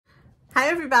Hi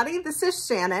everybody, this is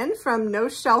Shannon from No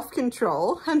Shelf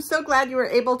Control. I'm so glad you were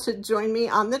able to join me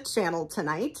on the channel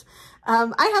tonight.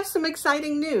 I have some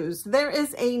exciting news. There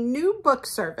is a new book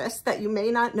service that you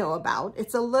may not know about.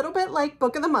 It's a little bit like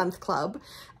Book of the Month Club,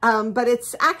 but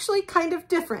it's actually kind of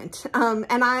different. And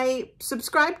I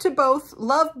subscribe to both,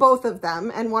 love both of them,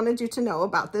 and wanted you to know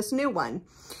about this new one.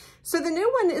 So the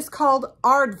new one is called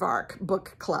Aardvark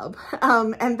Book Club,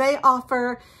 and they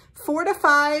offer 4 to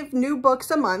 5 new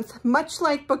books a month, much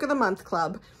like Book of the Month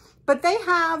Club, but they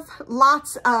have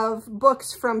lots of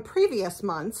books from previous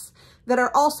months that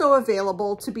are also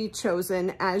available to be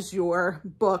chosen as your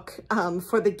book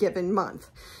for the given month.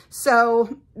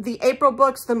 So the April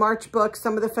books, the March books,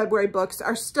 some of the February books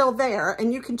are still there,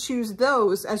 and you can choose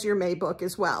those as your May book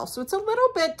as well. So it's a little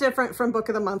bit different from Book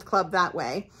of the Month Club that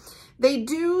way. They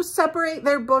do separate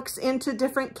their books into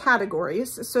different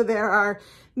categories. So there are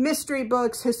mystery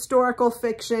books, historical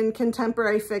fiction,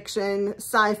 contemporary fiction,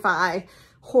 sci-fi,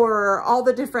 horror, all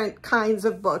the different kinds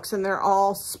of books, and they're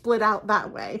all split out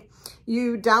that way.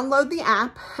 You download the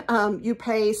app, you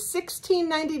pay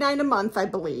 $16.99 a month, I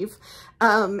believe,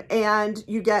 and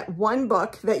you get one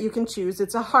book that you can choose.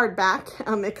 It's a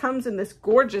hardback. It comes in this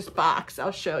gorgeous box.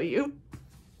 I'll show you.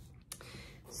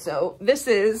 So this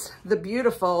is the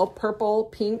beautiful purple,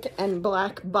 pink, and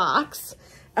black box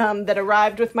that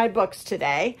arrived with my books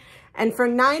today. And for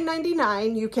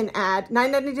 $9.99, you can add,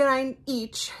 $9.99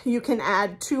 each, you can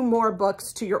add 2 more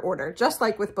books to your order, just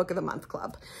like with Book of the Month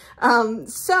Club.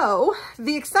 So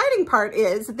the exciting part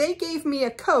is they gave me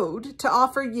a code to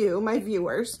offer you, my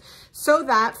viewers, so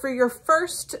that for your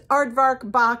first Aardvark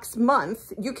Box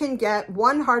month, you can get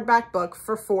 1 hardback book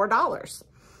for $4.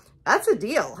 That's a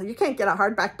deal. You can't get a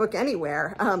hardback book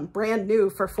anywhere, brand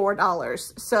new for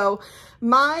 $4. So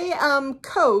my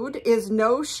code is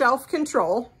No Shelf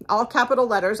Control, all capital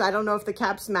letters. I don't know if the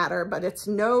caps matter, but it's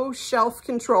No Shelf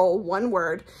Control, one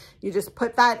word. You just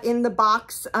put that in the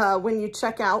box when you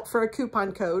check out for a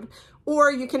coupon code,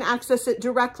 or you can access it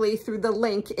directly through the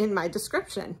link in my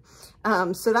description.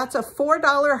 So that's a $4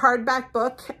 hardback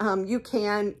book. You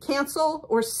can cancel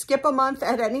or skip a month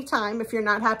at any time if you're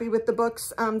not happy with the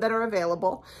books that are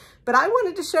available. But I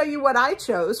wanted to show you what I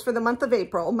chose for the month of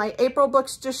April. My April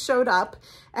books just showed up.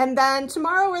 And then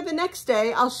tomorrow or the next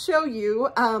day, I'll show you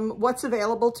what's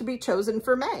available to be chosen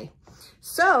for May.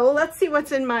 So let's see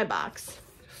what's in my box.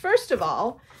 First of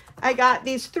all, I got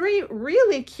these 3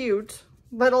 really cute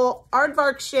little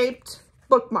aardvark shaped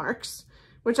bookmarks,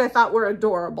 which I thought were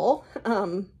adorable.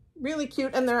 Really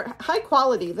cute, and they're high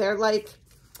quality. They're like,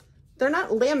 they're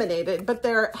not laminated, but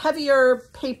they're heavier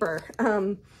paper.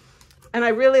 And I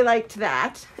really liked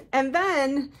that. And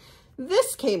then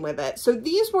this came with it. So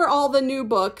these were all the new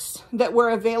books that were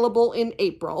available in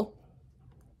April.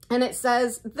 And it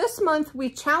says, this month we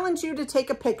challenge you to take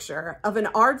a picture of an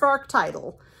aardvark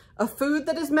title, a food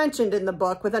that is mentioned in the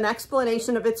book with an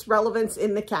explanation of its relevance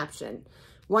in the caption.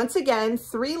 Once again,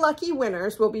 3 lucky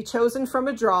winners will be chosen from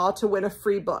a draw to win a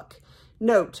free book.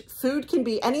 Note, food can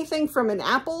be anything from an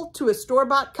apple to a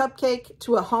store-bought cupcake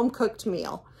to a home-cooked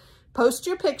meal. Post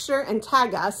your picture and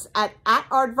tag us at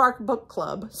Aardvark Book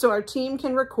Club so our team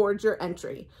can record your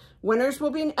entry. Winners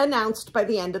will be announced by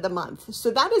the end of the month.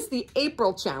 So that is the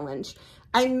April challenge.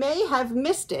 I may have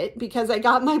missed it because I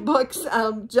got my books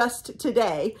just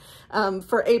today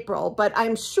for April, but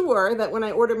I'm sure that when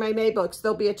I order my May books,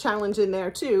 there'll be a challenge in there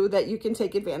too that you can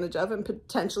take advantage of and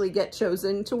potentially get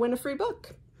chosen to win a free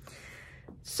book.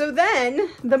 So then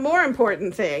the more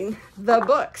important thing, the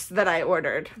books that I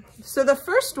ordered. So the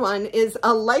first one is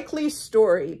A Likely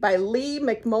Story by Lee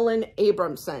McMullen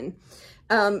Abramson.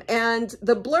 And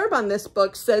the blurb on this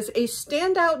book says, a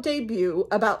standout debut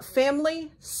about family,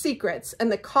 secrets,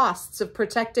 and the costs of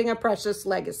protecting a precious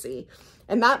legacy.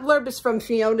 And that blurb is from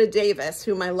Fiona Davis,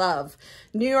 whom I love,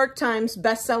 New York Times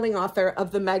bestselling author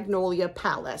of The Magnolia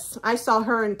Palace. I saw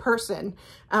her in person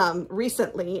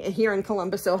recently here in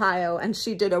Columbus, Ohio, and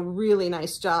she did a really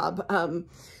nice job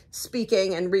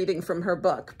speaking and reading from her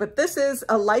book. But this is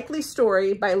A Likely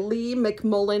Story by Lee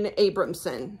McMullen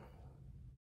Abramson.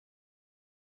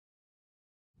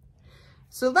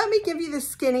 So let me give you the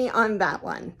skinny on that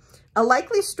one. A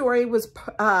Likely Story was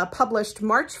published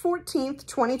March 14th,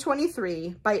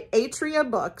 2023 by Atria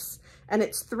Books, and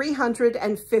it's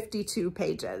 352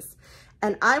 pages.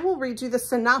 And I will read you the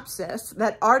synopsis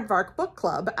that Aardvark Book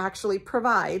Club actually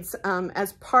provides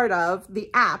as part of the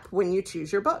app when you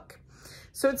choose your book.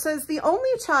 So it says, the only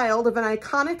child of an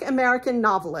iconic American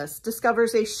novelist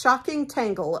discovers a shocking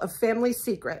tangle of family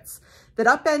secrets that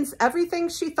upends everything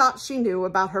she thought she knew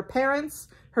about her parents,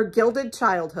 her gilded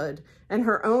childhood, and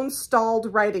her own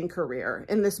stalled writing career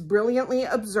in this brilliantly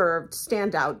observed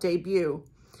standout debut.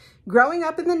 Growing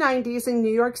up in the 90s in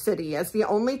New York City as the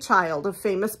only child of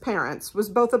famous parents was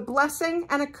both a blessing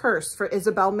and a curse for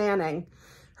Isabel Manning.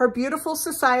 Her beautiful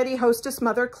society hostess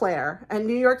mother, Claire, and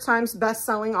New York Times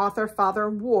bestselling author father,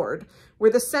 Ward, were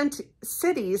the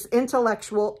city's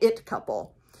intellectual it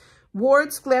couple.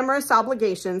 Ward's glamorous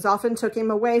obligations often took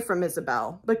him away from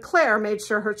Isabel, but Claire made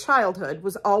sure her childhood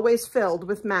was always filled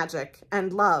with magic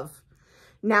and love.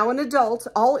 Now an adult,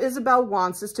 all Isabel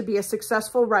wants is to be a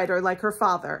successful writer like her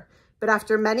father, but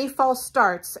after many false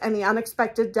starts and the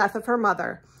unexpected death of her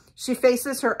mother, she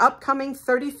faces her upcoming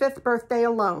 35th birthday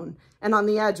alone and on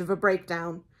the edge of a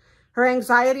breakdown. Her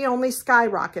anxiety only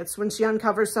skyrockets when she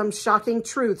uncovers some shocking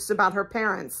truths about her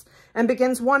parents and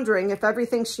begins wondering if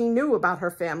everything she knew about her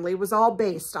family was all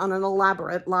based on an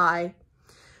elaborate lie.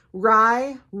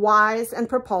 Wry, wise, and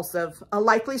propulsive, A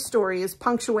Likely Story is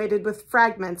punctuated with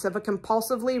fragments of a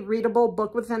compulsively readable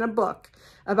book within a book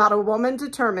about a woman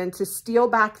determined to steal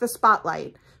back the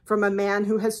spotlight from a man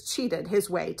who has cheated his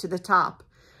way to the top.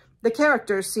 The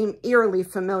characters seem eerily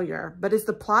familiar, but is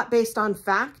the plot based on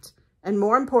fact? And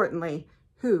more importantly,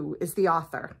 who is the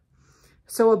author?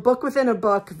 So a book within a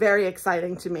book, very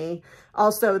exciting to me.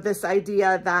 Also, this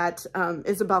idea that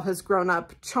Isabel has grown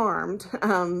up charmed,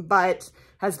 but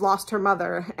has lost her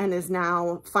mother and is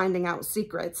now finding out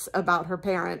secrets about her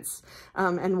parents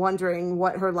and wondering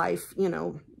what her life,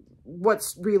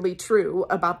 what's really true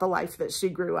about the life that she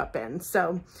grew up in.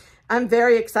 So I'm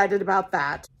very excited about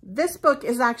that. This book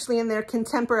is actually in their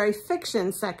contemporary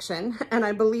fiction section, and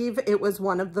I believe it was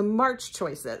one of the March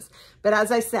choices. But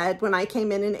as I said, when I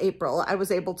came in April, I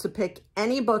was able to pick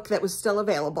any book that was still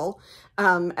available,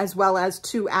 as well as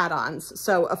 2 add-ons.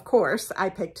 So of course, I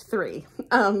picked 3.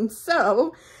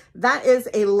 So that is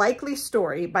A Likely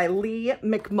Story by Lee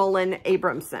McMullen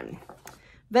Abramson.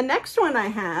 The next one I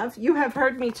have, you have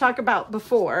heard me talk about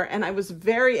before, and I was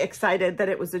very excited that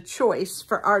it was a choice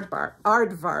for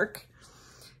Aardvark.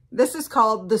 This is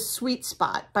called The Sweet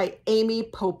Spot by Amy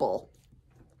Popel.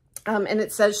 And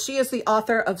it says she is the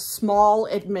author of Small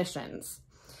Admissions.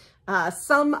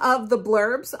 Some of the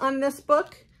blurbs on this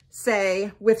book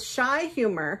say, with shy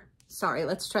humor,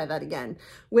 let's try that again.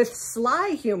 With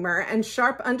sly humor and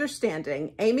sharp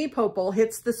understanding, Amy Popel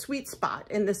hits the sweet spot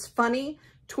in this funny,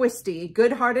 twisty,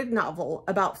 good-hearted novel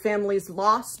about families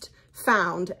lost,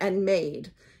 found, and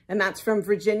made. And that's from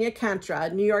Virginia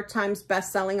Cantra, New York Times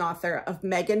bestselling author of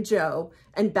Meg and Joe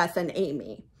and Beth and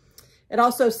Amy. It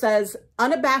also says,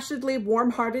 unabashedly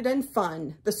warm-hearted and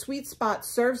fun, The Sweet Spot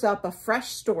serves up a fresh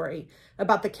story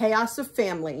about the chaos of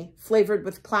family, flavored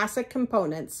with classic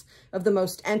components of the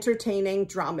most entertaining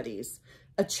dramedies.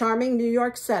 A charming New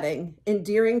York setting,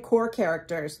 endearing core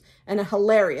characters, and a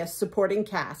hilarious supporting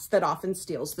cast that often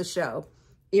steals the show.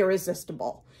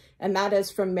 Irresistible. And that is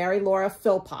from Mary Laura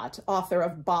Philpott, author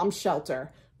of Bomb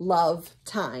Shelter, Love,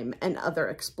 Time, and Other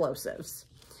Explosives.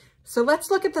 So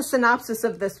let's look at the synopsis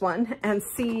of this one and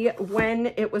see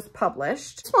when it was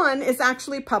published. This one is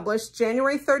actually published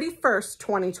January 31st,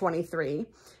 2023.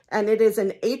 And it is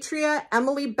an Atria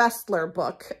Emily Bestler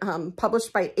book,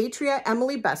 published by Atria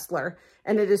Emily Bestler,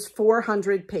 and it is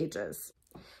 400 pages.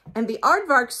 And the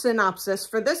Aardvark synopsis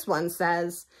for this one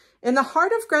says, in the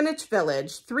heart of Greenwich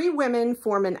Village, 3 women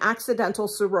form an accidental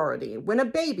sorority when a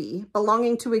baby,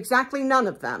 belonging to exactly none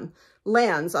of them,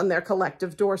 lands on their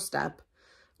collective doorstep.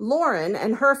 Lauren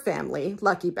and her family,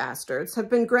 lucky bastards, have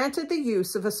been granted the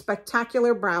use of a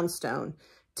spectacular brownstone,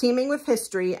 teeming with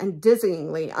history and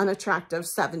dizzyingly unattractive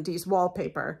 70s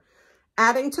wallpaper.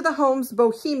 Adding to the home's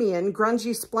bohemian,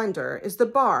 grungy splendor is the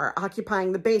bar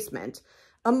occupying the basement,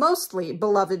 a mostly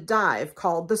beloved dive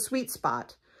called The Sweet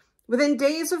Spot. Within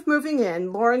days of moving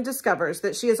in, Lauren discovers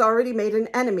that she has already made an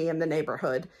enemy in the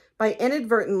neighborhood by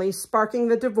inadvertently sparking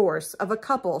the divorce of a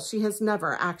couple she has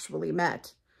never actually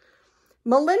met.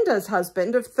 Melinda's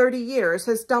husband of 30 years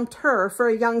has dumped her for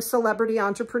a young celebrity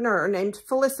entrepreneur named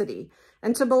Felicity,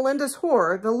 and to Melinda's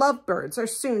horror, the lovebirds are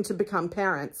soon to become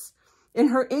parents. In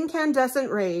her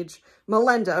incandescent rage,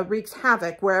 Melinda wreaks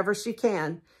havoc wherever she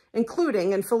can,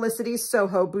 including in Felicity's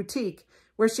Soho boutique,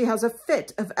 where she has a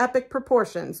fit of epic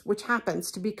proportions, which happens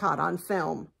to be caught on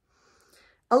film.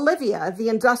 Olivia, the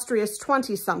industrious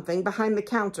 20-something behind the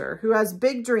counter, who has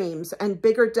big dreams and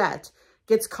bigger debt,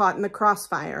 gets caught in the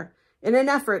crossfire. In an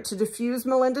effort to diffuse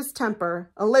Melinda's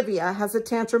temper, Olivia has a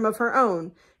tantrum of her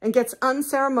own and gets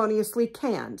unceremoniously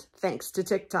canned, thanks to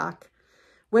TikTok.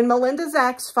 When Melinda's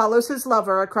ex follows his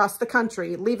lover across the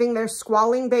country, leaving their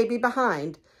squalling baby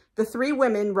behind, the 3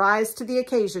 women rise to the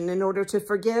occasion in order to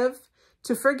forgive,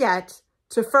 to forget,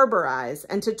 to Ferberize,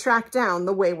 and to track down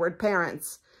the wayward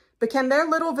parents. But can their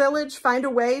little village find a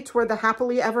way toward the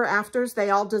happily ever afters they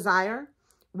all desire?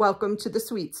 Welcome to the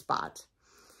sweet spot.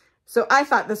 So I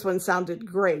thought this one sounded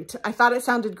great. I thought it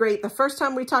sounded great the first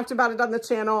time we talked about it on the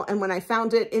channel, and when I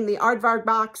found it in the Aardvark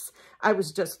box, I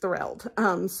was just thrilled.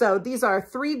 So these are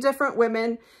 3 different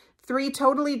women, 3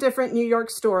 totally different New York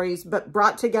stories, but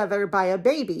brought together by a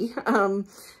baby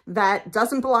that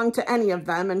doesn't belong to any of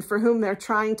them and for whom they're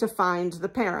trying to find the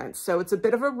parents. So it's a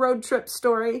bit of a road trip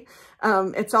story.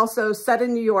 It's also set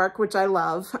in New York, which I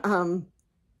love.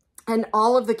 And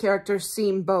all of the characters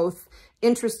seem both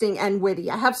interesting and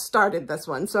witty. I have started this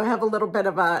one, so I have a little bit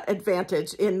of an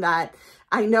advantage in that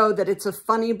I know that it's a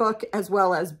funny book as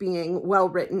well as being well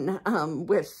written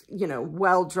with, you know,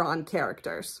 well-drawn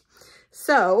characters.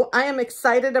 So I am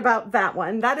excited about that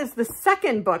one. That is the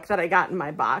second book that I got in my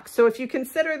box. So if you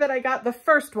consider that I got the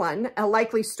first one, A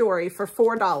Likely Story, for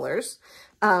 $4,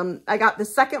 I got the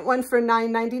second one for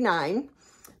 $9.99,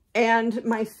 and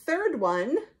my third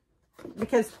one,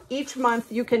 because each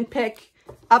month you can pick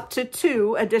up to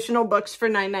 2 additional books for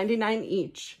 $9.99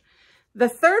 each. The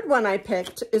third one I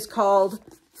picked is called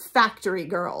Factory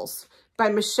Girls by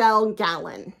Michelle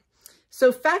Gallen.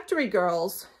 So Factory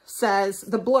Girls says,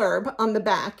 the blurb on the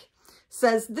back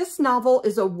says, this novel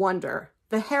is a wonder.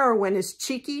 The heroine is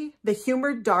cheeky, the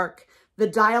humor dark, the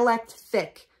dialect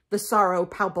thick, the sorrow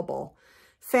palpable.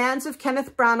 Fans of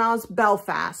Kenneth Branagh's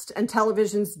Belfast and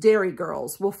television's Dairy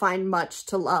Girls will find much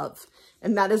to love.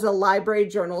 And that is a Library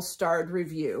Journal starred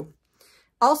review.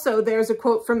 Also, there's a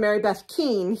quote from Mary Beth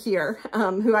Keane here,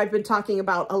 who I've been talking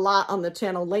about a lot on the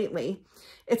channel lately.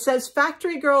 It says,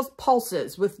 Factory Girls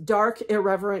pulses with dark,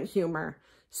 irreverent humor.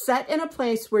 Set in a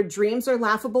place where dreams are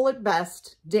laughable at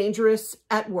best, dangerous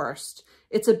at worst.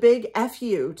 It's a big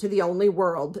F-U to the only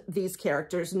world these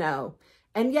characters know.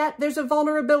 And yet there's a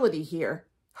vulnerability here.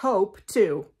 Hope,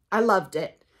 too. I loved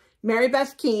it. Mary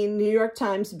Beth Keane, New York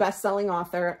Times bestselling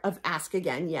author of Ask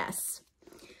Again, Yes.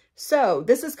 So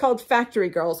this is called Factory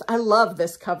Girls. I love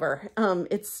this cover.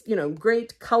 It's, you know,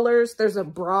 great colors. There's a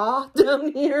bra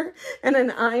down here and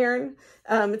an iron.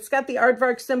 It's got the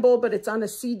Aardvark symbol, but it's on a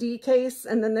CD case.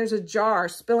 And then there's a jar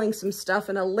spilling some stuff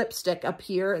and a lipstick up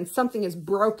here, and something is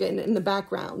broken in the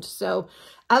background. So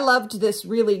I loved this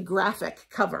really graphic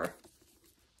cover.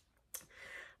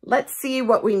 Let's see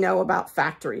what we know about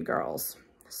Factory Girls.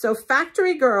 So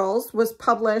Factory Girls was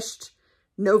published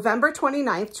November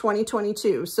 29th,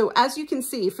 2022. So as you can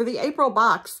see, for the April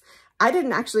box, I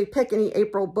didn't actually pick any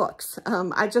April books.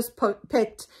 I just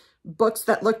picked books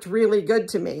that looked really good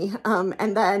to me.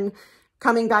 And then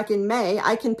coming back in May,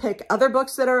 I can pick other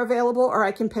books that are available, or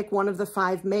I can pick one of the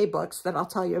 5 May books that I'll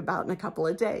tell you about in a couple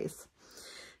of days.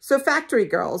 So Factory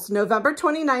Girls, November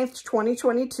 29th,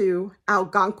 2022,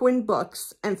 Algonquin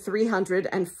Books, and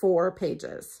 304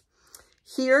 pages.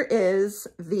 Here is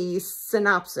the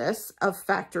synopsis of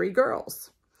Factory Girls.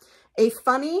 A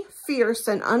funny, fierce,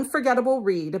 and unforgettable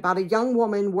read about a young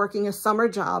woman working a summer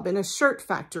job in a shirt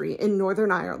factory in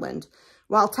Northern Ireland,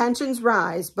 while tensions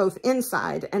rise both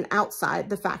inside and outside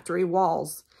the factory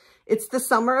walls. It's the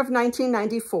summer of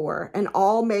 1994, and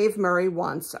all Maeve Murray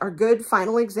wants are good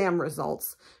final exam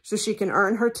results so she can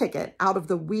earn her ticket out of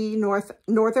the wee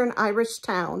Northern Irish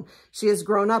town she has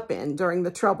grown up in during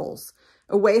the Troubles.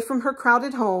 Away from her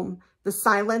crowded home, the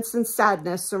silence and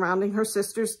sadness surrounding her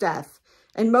sister's death,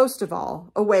 and most of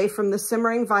all, away from the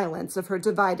simmering violence of her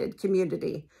divided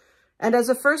community. And as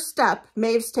a first step,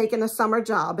 Maeve's taken a summer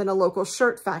job in a local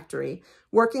shirt factory,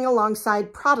 working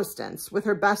alongside Protestants with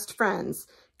her best friends,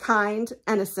 kind,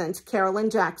 innocent Carolyn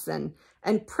Jackson,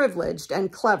 and privileged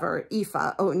and clever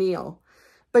Aoife O'Neill.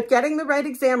 But getting the right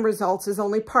exam results is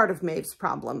only part of Maeve's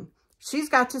problem. She's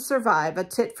got to survive a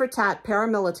tit-for-tat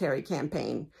paramilitary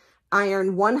campaign,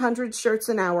 iron 100 shirts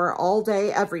an hour all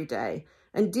day, every day,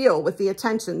 and deal with the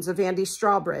attentions of Andy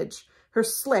Strawbridge, her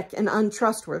slick and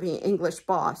untrustworthy English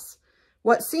boss.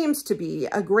 What seems to be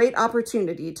a great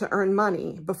opportunity to earn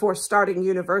money before starting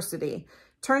university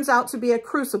turns out to be a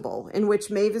crucible in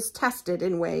which Maeve is tested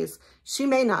in ways she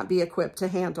may not be equipped to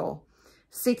handle.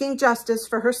 Seeking justice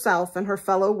for herself and her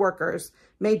fellow workers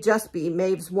may just be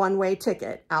Maeve's one-way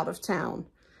ticket out of town.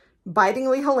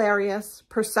 Bitingly hilarious,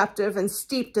 perceptive, and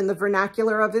steeped in the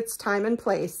vernacular of its time and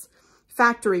place,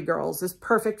 Factory Girls is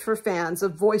perfect for fans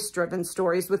of voice-driven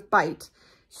stories with bite,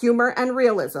 humor and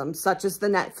realism such as the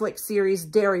Netflix series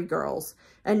Dairy Girls,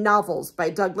 and novels by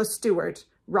Douglas Stewart,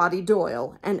 Roddy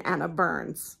Doyle, and Anna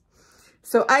Burns.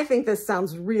 So I think this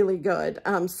sounds really good.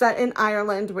 Set in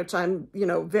Ireland, which I'm,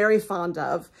 very fond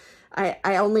of.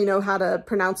 I only know how to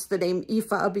pronounce the name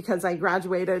Aoife because I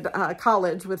graduated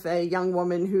college with a young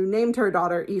woman who named her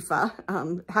daughter Aoife.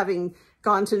 Having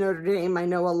gone to Notre Dame, I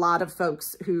know a lot of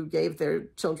folks who gave their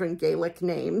children Gaelic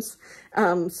names.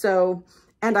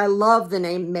 And I love the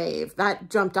name Maeve.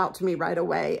 That jumped out to me right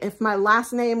away. If my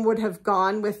last name would have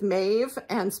gone with Maeve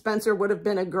and Spencer would have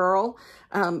been a girl,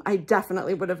 I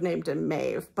definitely would have named him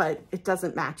Maeve, but it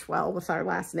doesn't match well with our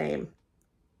last name.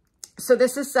 So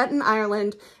this is set in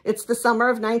Ireland. It's the summer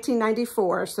of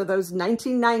 1994, so those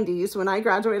 1990s when I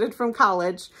graduated from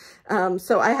college.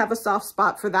 So I have a soft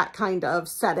spot for that kind of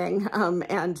setting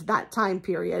and that time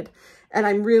period. And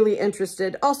I'm really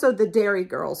interested. Also, the Dairy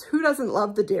Girls. Who doesn't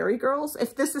love the Dairy Girls?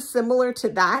 If this is similar to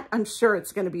that, I'm sure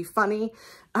it's going to be funny.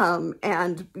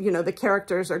 And, you know, the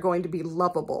characters are going to be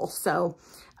lovable. So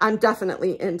I'm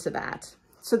definitely into that.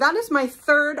 So that is my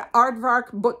third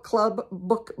Aardvark Book Club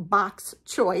book box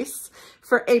choice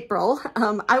for April.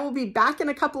 I will be back in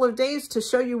a couple of days to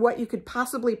show you what you could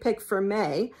possibly pick for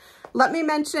May. Let me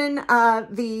mention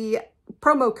the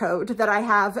promo code that I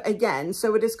have again.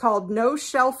 So it is called No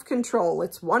Shelf Control.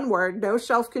 It's one word, No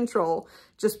Shelf Control.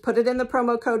 Just put it in the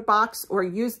promo code box or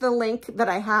use the link that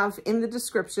I have in the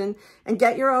description and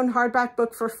get your own hardback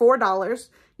book for $4.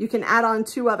 You can add on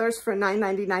 2 others for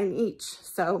 $9.99 each.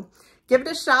 So give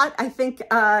it a shot. I think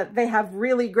they have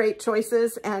really great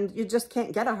choices and you just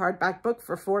can't get a hardback book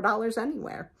for $4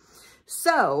 anywhere.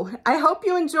 So I hope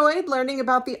you enjoyed learning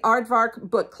about the Aardvark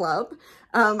Book Club.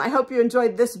 I hope you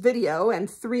enjoyed this video and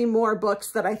 3 more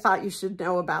books that I thought you should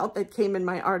know about that came in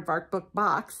my Aardvark book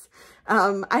box.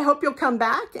 I hope you'll come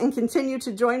back and continue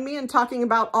to join me in talking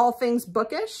about all things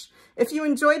bookish. If you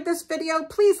enjoyed this video,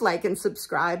 please like and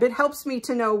subscribe. It helps me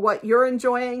to know what you're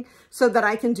enjoying so that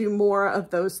I can do more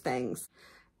of those things.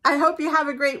 I hope you have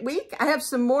a great week. I have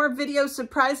some more video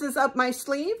surprises up my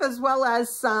sleeve, as well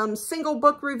as some single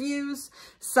book reviews,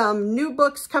 some new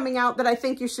books coming out that I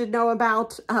think you should know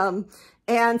about,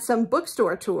 and some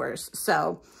bookstore tours.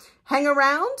 So hang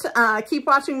around, keep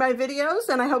watching my videos,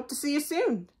 and I hope to see you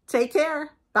soon. Take care.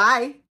 Bye.